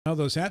How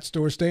those hat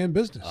stores stay in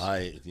business.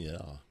 I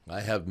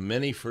have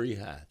many free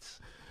hats.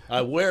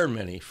 I wear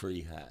many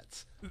free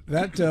hats.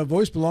 That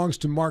voice belongs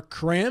to Mark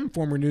Kraham,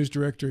 former news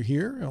director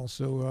here,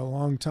 also a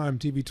longtime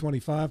TV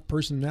 25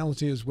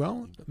 personality as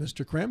well.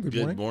 Mr. Kraham, good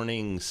morning. Good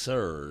morning,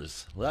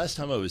 sirs. Last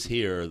time I was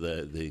here,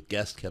 the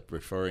guest kept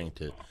referring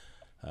to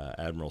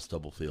Admiral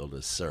Stubblefield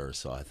as sir,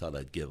 so I thought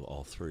I'd give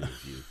all three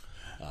of you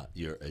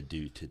your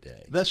adieu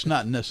today. That's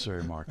not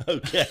necessary, Mark.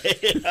 Okay.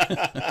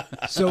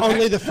 So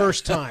only the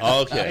first time.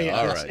 Okay,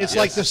 all right. It's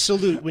like the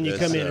salute when you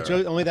come in. It's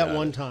only that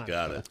one time.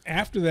 Got it.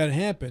 After that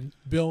happened,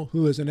 Bill,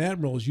 who as an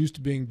admiral is used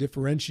to being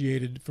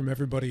differentiated from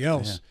everybody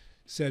else,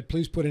 said,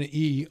 please put an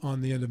E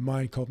on the end of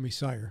mine, called me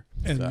sire.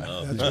 And that's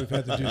what we've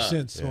had to do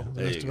since. So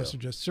the rest of us are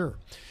just sir.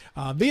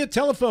 Via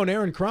telephone,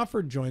 Aaron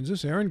Crawford joins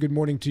us. Aaron, good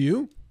morning to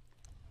you.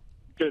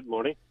 Good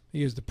morning.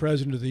 He is the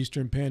president of the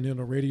Eastern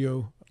Panhandle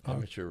Radio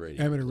Amateur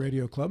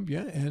Radio Club,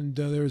 and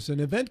there's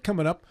an event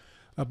coming up.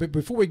 But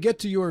before we get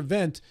to your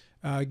event,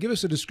 give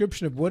us a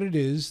description of what it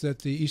is that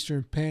the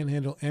Eastern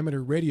Panhandle Amateur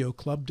Radio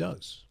Club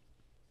does.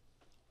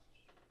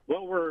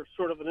 Well, we're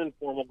sort of an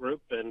informal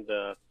group, and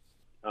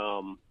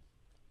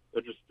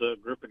we're just a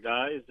group of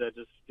guys that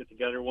just get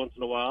together once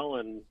in a while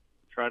and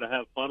try to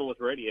have fun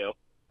with radio.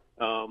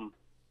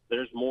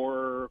 There's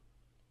more,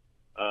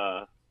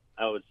 I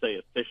would say,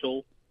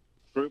 official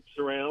groups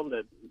around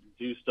that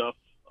do stuff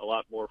a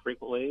lot more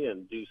frequently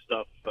and do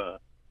stuff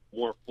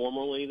more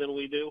formally than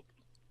we do.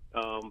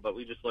 But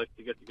we just like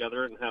to get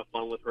together and have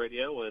fun with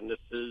radio, and this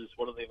is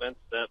one of the events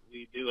that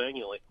we do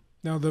annually.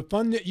 Now, the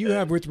fun that you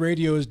have with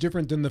radio is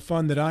different than the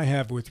fun that I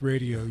have with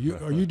radio.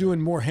 Are you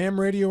doing more ham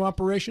radio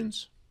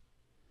operations?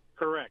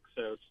 Correct.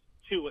 So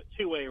it's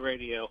two-way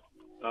radio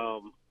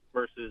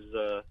versus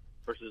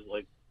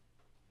like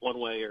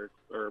one-way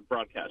or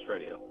broadcast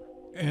radio.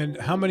 And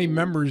how many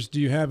members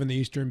do you have in the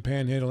Eastern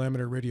Panhandle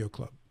Amateur Radio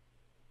Club?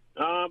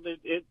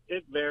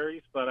 It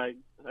varies, but I'd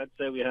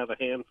say we have a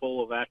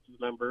handful of active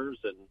members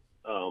and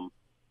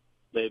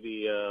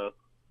maybe 2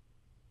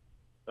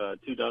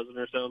 dozen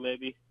or so,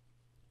 maybe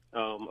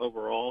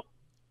overall.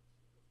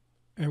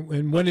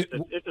 And when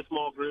it's a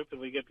small group, and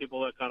we get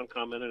people that kind of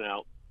come in and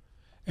out.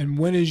 And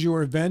when is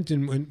your event,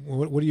 and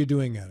what are you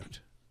doing at it?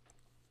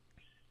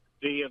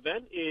 The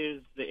event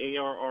is the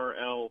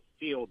ARRL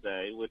Field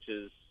Day, which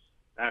is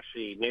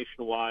actually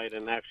nationwide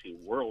and actually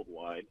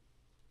worldwide,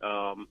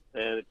 and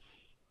it's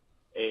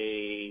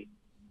a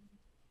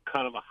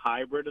kind of a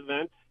hybrid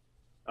event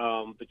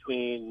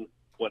between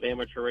what some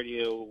amateur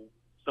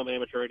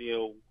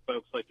radio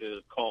folks like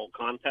to call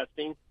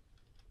contesting,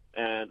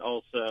 and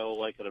also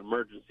like an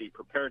emergency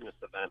preparedness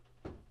event.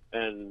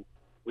 And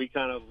we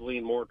kind of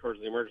lean more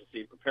towards the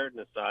emergency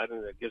preparedness side,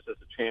 and it gives us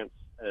a chance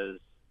as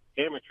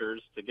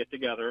amateurs to get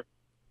together,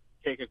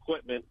 take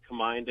equipment,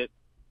 combine it,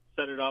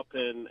 set it up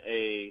in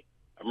a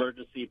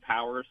emergency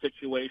power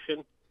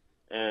situation,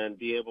 and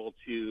be able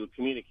to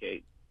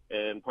communicate.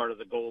 And part of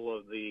the goal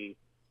of the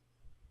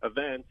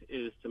event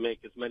is to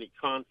make as many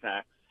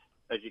contacts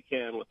as you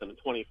can within a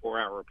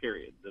 24-hour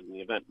period. And the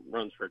event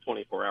runs for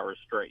 24 hours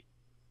straight.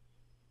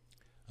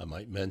 I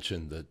might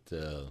mention that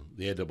the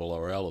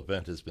ARRL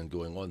event has been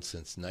going on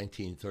since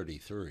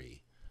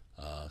 1933.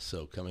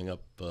 So coming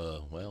up,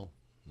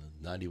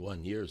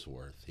 91 years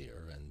worth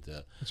here. And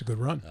that's a good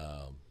run.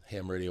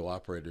 Ham radio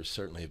operators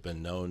certainly have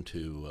been known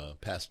to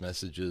pass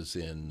messages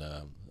in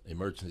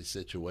emergency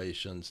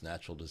situations,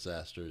 natural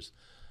disasters,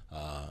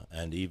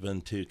 and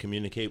even to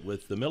communicate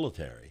with the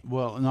military.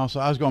 Well, and also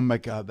I was going to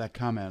make that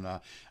comment,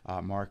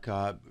 Mark.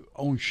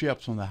 On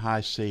ships on the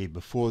high sea,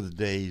 before the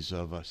days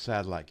of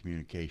satellite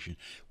communication,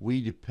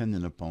 we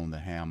depended upon the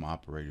ham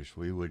operators.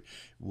 We would,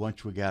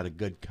 once we got a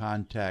good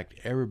contact,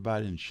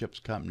 everybody in the ship's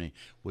company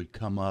would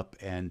come up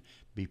and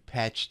be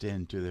patched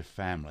into their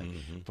family.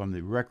 Mm-hmm. From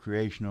the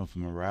recreational,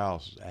 from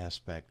morale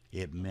aspect,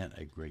 it meant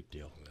a great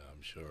deal.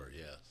 I'm sure,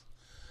 yes.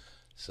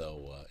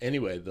 So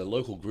anyway, the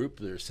local group,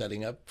 they're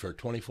setting up for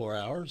 24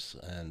 hours.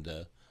 And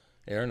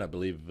Aaron, I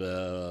believe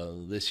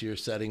this year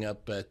setting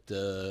up at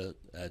the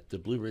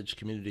Blue Ridge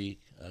Community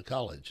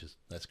College.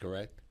 That's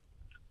correct?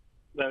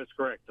 That is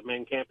correct. The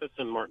main campus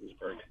in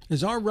Martinsburg.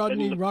 Is our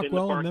Rodney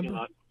Rockwell a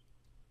member?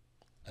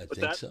 I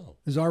think so.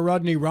 Is our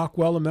Rodney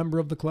Rockwell a member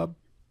of the club?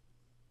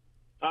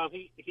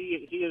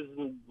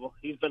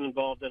 He's been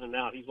involved in and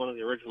out. He's one of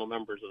the original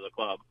members of the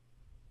club.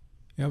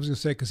 Yeah, I was going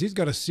to say, because he's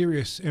got a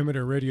serious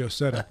amateur radio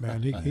setup,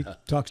 man. He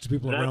talks to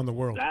people around the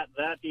world.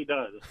 That he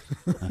does.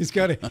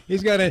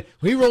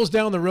 He rolls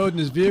down the road in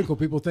his vehicle.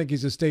 People think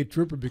he's a state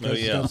trooper because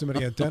he's got so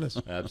many antennas.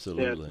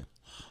 Absolutely.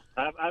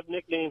 Yeah. I've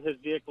nicknamed his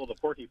vehicle the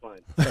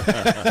Porcupine.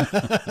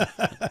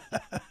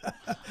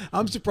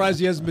 I'm surprised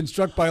he hasn't been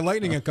struck by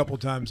lightning a couple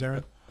times,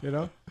 Aaron. You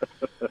know?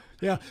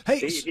 Yeah. Hey,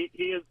 he's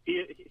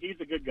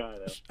a good guy,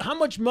 though. How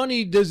much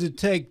money does it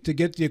take to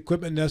get the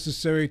equipment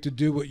necessary to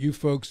do what you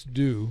folks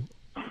do?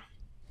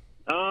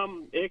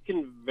 It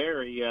can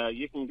vary.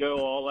 You can go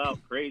all out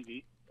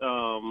crazy,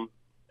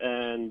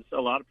 and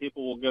a lot of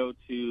people will go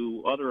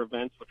to other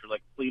events, which are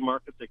like flea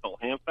markets they call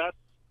ham fests,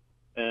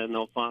 and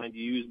they'll find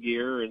used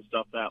gear and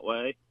stuff that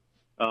way.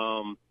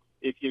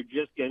 if you're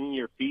just getting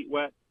your feet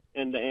wet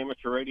into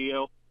amateur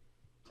radio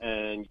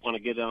and you want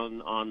to get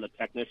on the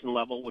technician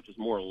level, which is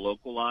more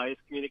localized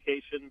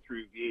communication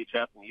through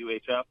VHF and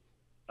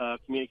UHF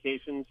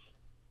communications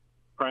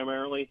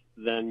primarily,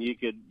 then you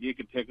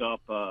could pick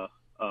up a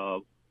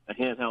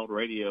handheld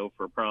radio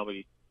for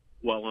probably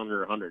well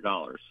under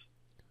 $100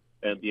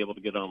 and be able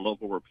to get on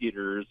local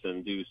repeaters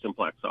and do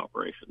simplex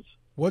operations.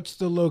 What's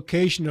the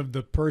location of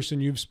the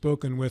person you've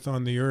spoken with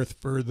on the earth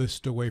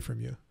furthest away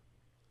from you?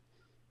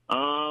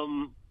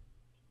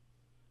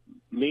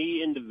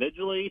 Me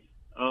individually,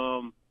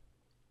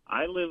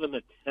 I live in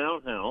a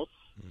townhouse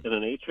in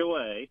an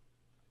HOA,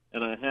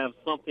 and I have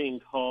something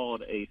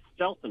called a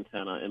stealth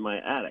antenna in my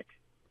attic,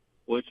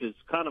 which is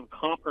kind of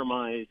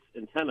compromised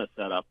antenna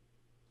setup,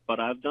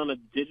 but I've done a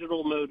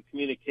digital mode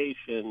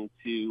communication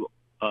to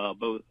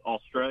both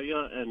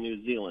Australia and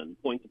New Zealand,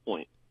 point to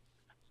point.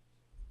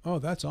 Oh,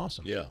 that's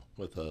awesome. Yeah.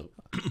 With a.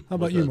 How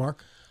about you,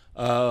 Mark?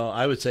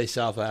 I would say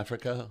South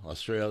Africa,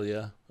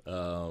 Australia,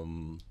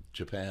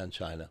 Japan,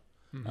 China.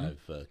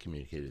 I've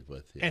communicated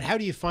with. Yeah. And how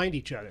do you find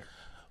each other?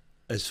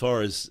 As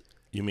far as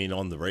you mean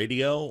on the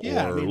radio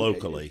or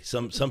locally?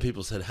 Some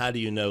people said, "How do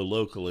you know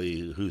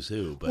locally who's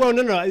who?" But well,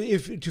 no.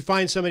 If to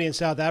find somebody in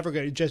South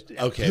Africa, just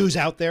who's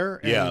out there.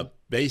 Yeah,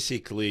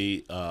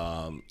 basically,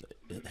 ham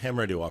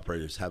radio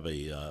operators have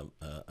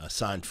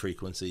assigned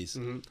frequencies,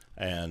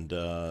 and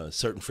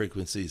certain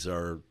frequencies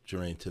are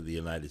germane to the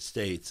United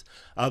States.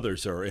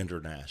 Others are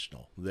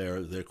international.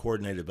 They're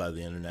coordinated by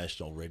the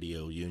International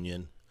Radio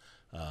Union,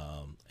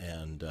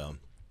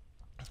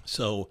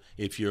 so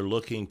if you're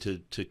looking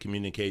to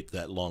communicate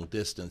that long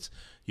distance,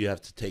 you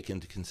have to take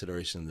into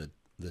consideration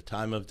the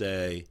time of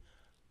day,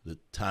 the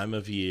time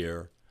of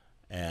year,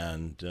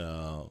 and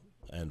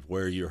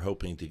where you're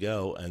hoping to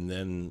go. And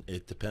then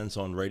it depends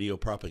on radio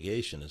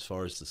propagation as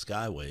far as the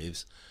sky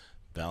waves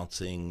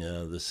bouncing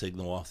the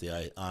signal off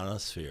the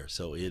ionosphere.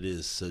 So it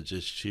is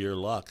just sheer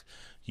luck.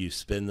 You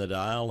spin the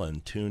dial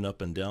and tune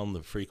up and down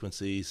the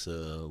frequencies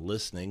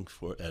listening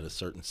at a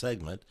certain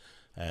segment,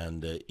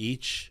 and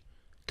each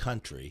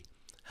country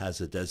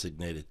has a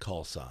designated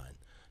call sign.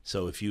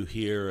 So if you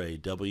hear a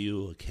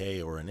W, a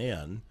K, or an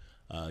N,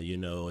 you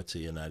know it's a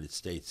United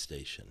States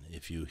station.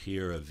 If you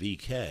hear a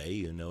VK,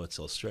 you know it's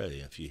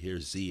Australia. If you hear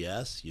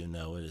ZS, you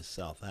know it is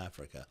South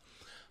Africa.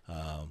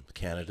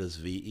 Canada's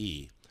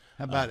VE.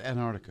 How about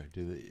Antarctica?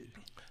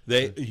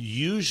 They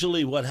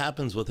usually, what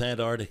happens with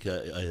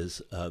Antarctica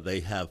is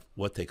they have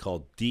what they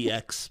call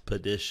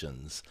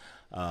de-expeditions,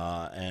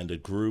 and a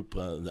group.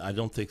 I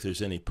don't think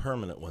there's any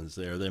permanent ones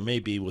there. There may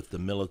be with the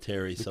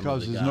military. Because some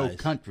of the there's guys. no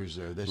countries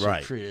there. That's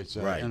Right, it's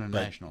right.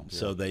 international. But,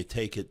 so they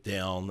take it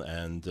down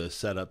and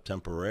set up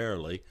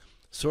temporarily.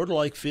 Sort of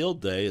like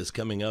Field Day is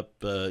coming up,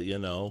 but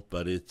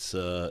it's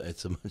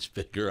a much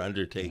bigger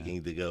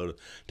undertaking to go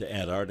to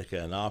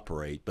Antarctica and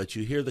operate. But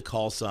you hear the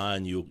call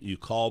sign, you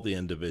call the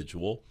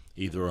individual,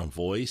 either on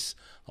voice,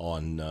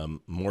 on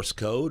Morse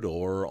code,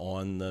 or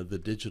on the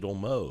digital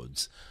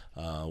modes,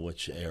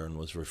 which Aaron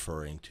was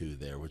referring to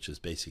there, which is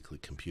basically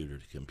computer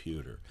to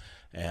computer,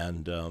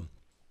 and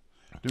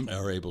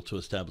are able to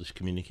establish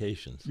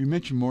communications. You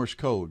mentioned Morse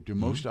code. Do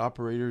most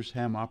operators,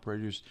 ham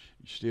operators,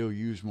 still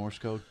use Morse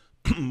code?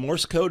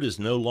 Morse code is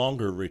no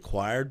longer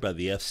required by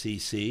the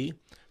FCC.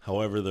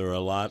 However, there are a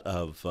lot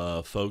of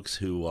folks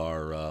who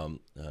are,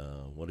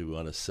 what do we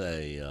want to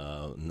say,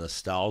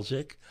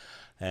 nostalgic.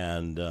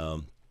 And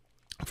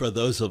for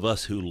those of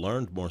us who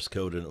learned Morse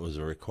code and it was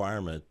a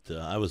requirement,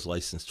 I was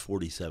licensed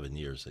 47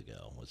 years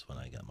ago was when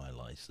I got my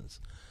license.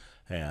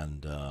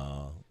 And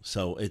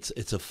so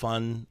it's a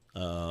fun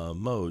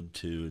mode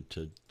to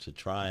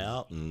try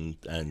out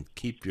and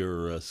keep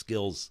your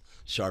skills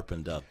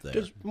sharpened up there.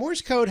 Does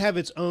Morse code have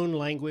its own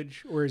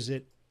language, or is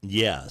it?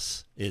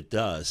 Yes, it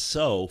does.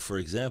 So, for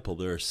example,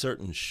 there are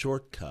certain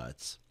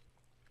shortcuts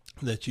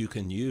that you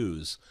can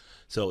use.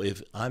 So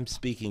if I'm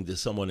speaking to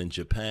someone in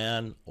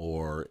Japan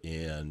or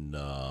in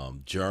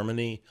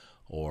Germany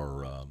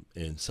or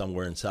in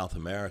somewhere in South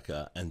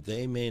America, and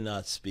they may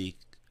not speak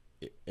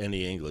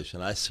any English,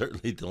 and I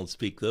certainly don't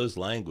speak those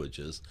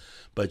languages,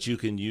 but you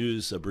can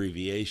use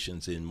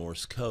abbreviations in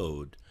Morse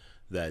code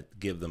that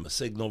give them a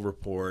signal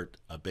report,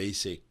 a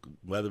basic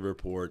weather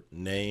report,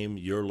 name,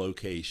 your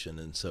location,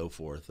 and so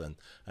forth, and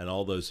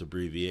all those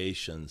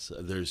abbreviations.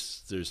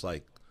 There's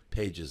like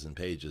pages and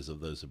pages of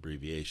those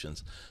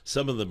abbreviations.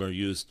 Some of them are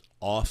used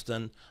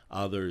often,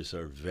 others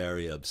are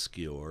very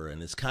obscure,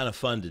 and it's kind of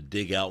fun to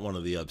dig out one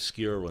of the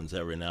obscure ones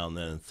every now and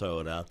then and throw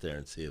it out there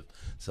and see if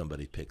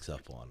somebody picks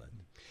up on it.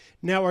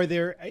 Now, are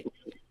the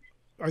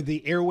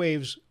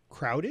airwaves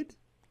crowded?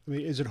 I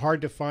mean, is it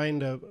hard to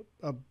find a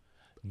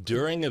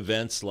During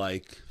events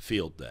like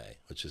Field Day,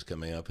 which is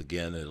coming up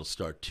again, it'll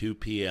start 2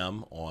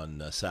 p.m.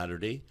 on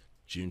Saturday,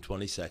 June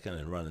 22nd,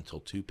 and run until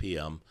 2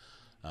 p.m.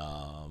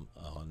 On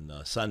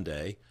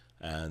Sunday.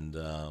 And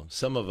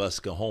some of us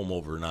go home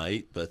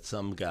overnight, but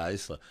some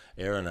guys,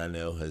 Aaron I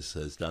know has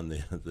done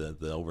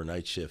the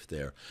overnight shift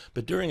there.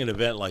 But during an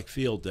event like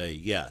Field Day,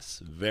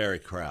 yes, very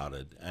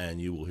crowded,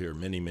 and you will hear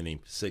many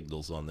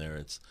signals on there.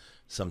 It's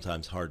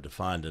sometimes hard to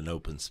find an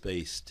open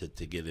space to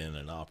get in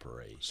and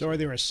operate. So are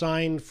there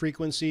assigned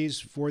frequencies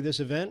for this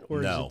event,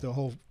 or No. is it the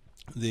whole?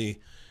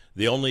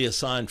 The only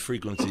assigned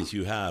frequencies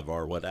you have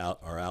are what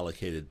are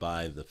allocated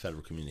by the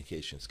Federal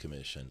Communications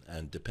Commission,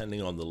 and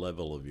depending on the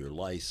level of your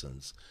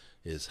license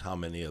is how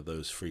many of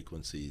those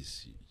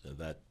frequencies,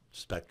 that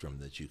spectrum,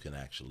 that you can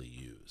actually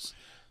use.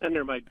 And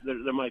there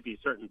might be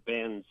certain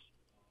bands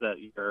that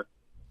you're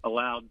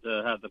allowed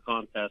to have the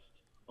contest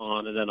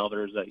on, and then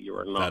others that you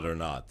are not. That are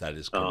not. That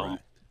is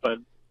correct. But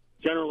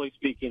generally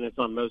speaking, it's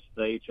on most of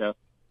the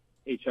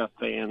HF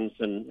bands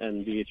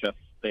and VHF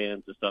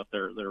bands and stuff.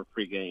 They're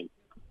free game.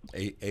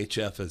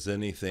 HF is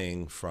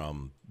anything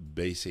from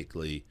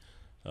basically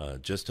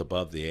just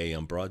above the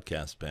AM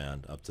broadcast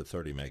band up to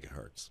 30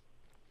 megahertz.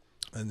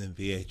 And then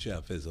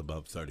VHF is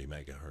above 30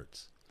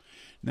 megahertz.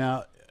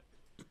 Now,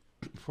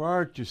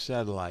 prior to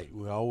satellite,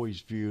 we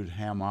always viewed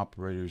ham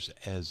operators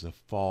as a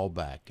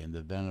fallback in the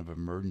event of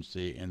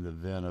emergency, in the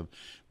event of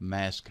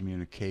mass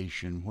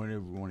communication,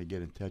 whenever we want to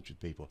get in touch with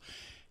people.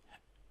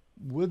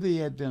 With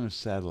the advent of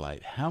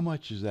satellite, how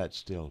much does that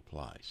still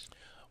applies?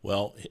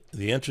 Well,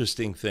 the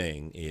interesting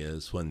thing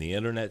is when the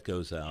internet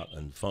goes out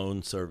and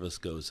phone service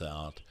goes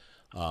out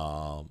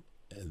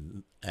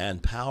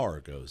and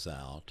power goes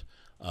out,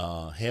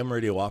 ham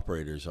radio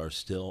operators are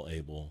still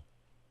able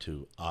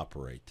to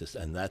operate this,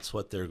 and that's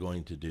what they're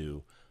going to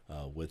do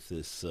with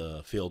this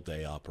field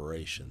day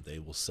operation. They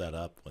will set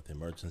up with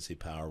emergency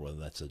power, whether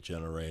that's a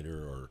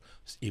generator or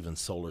even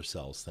solar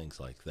cells, things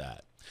like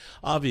that.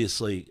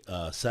 Obviously,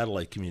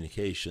 satellite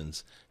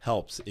communications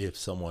helps if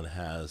someone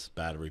has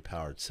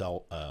battery-powered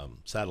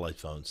satellite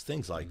phones,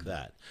 things like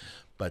that.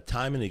 But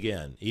time and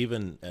again,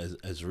 even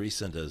as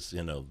recent as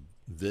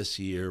this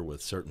year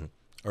with certain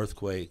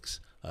earthquakes,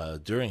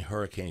 during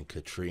Hurricane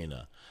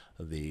Katrina,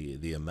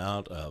 the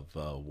amount of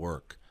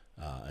work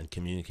and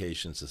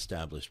communications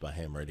established by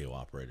ham radio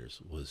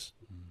operators was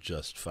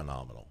just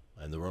phenomenal.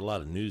 And there were a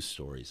lot of news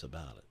stories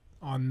about it.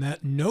 On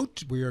that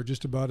note, we are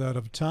just about out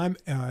of time.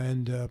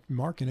 And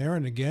Mark and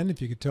Aaron, again,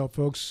 if you could tell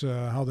folks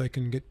how they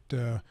can get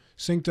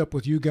synced up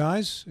with you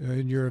guys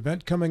in your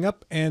event coming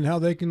up, and how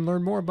they can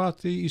learn more about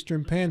the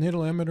Eastern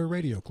Panhandle Amateur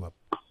Radio Club.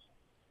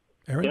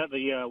 Aaron?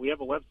 Yeah, we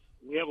have a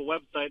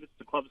website. It's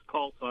the club's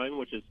call sign,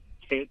 which is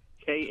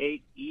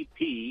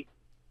K8EP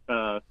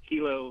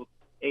Kilo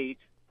 8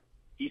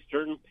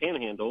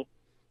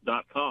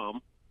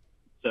 EasternPanhandle.com.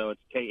 So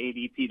it's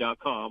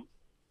K8EP.com.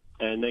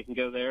 And they can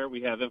go there.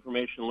 We have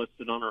information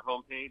listed on our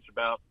homepage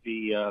about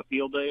the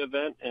field day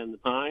event and the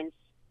times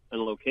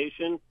and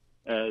location,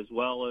 as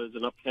well as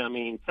an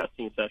upcoming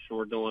testing session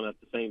we're doing at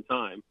the same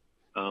time.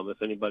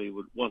 If anybody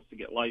wants to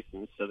get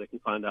licensed, so they can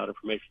find out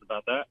information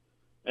about that.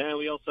 And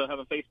we also have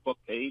a Facebook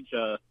page.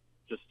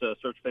 Just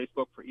search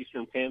Facebook for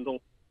Eastern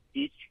Panhandle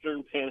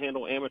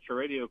Amateur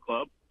Radio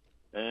Club,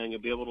 and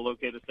you'll be able to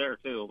locate us there,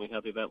 too. And we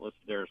have the event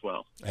listed there as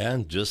well.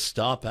 And just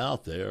stop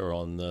out there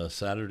on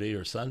Saturday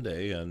or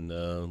Sunday and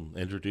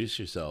introduce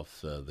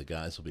yourself. The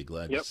guys will be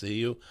glad to see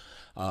you.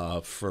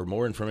 For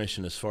more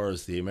information as far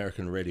as the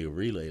American Radio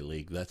Relay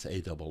League, that's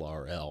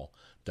ARRL.org.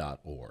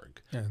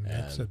 And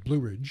that's at Blue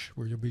Ridge,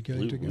 where you'll be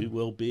getting together. We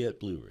will be at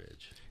Blue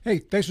Ridge. Hey,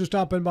 thanks for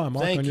stopping by,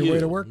 Mark, on your way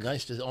to work.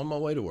 Nice on my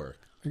way to work.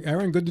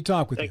 Aaron, good to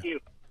talk with Thank you.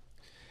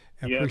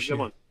 You. Appreciate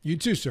it. You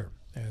too, sir.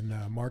 And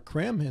Mark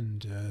Kraham,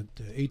 and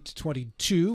 8:22.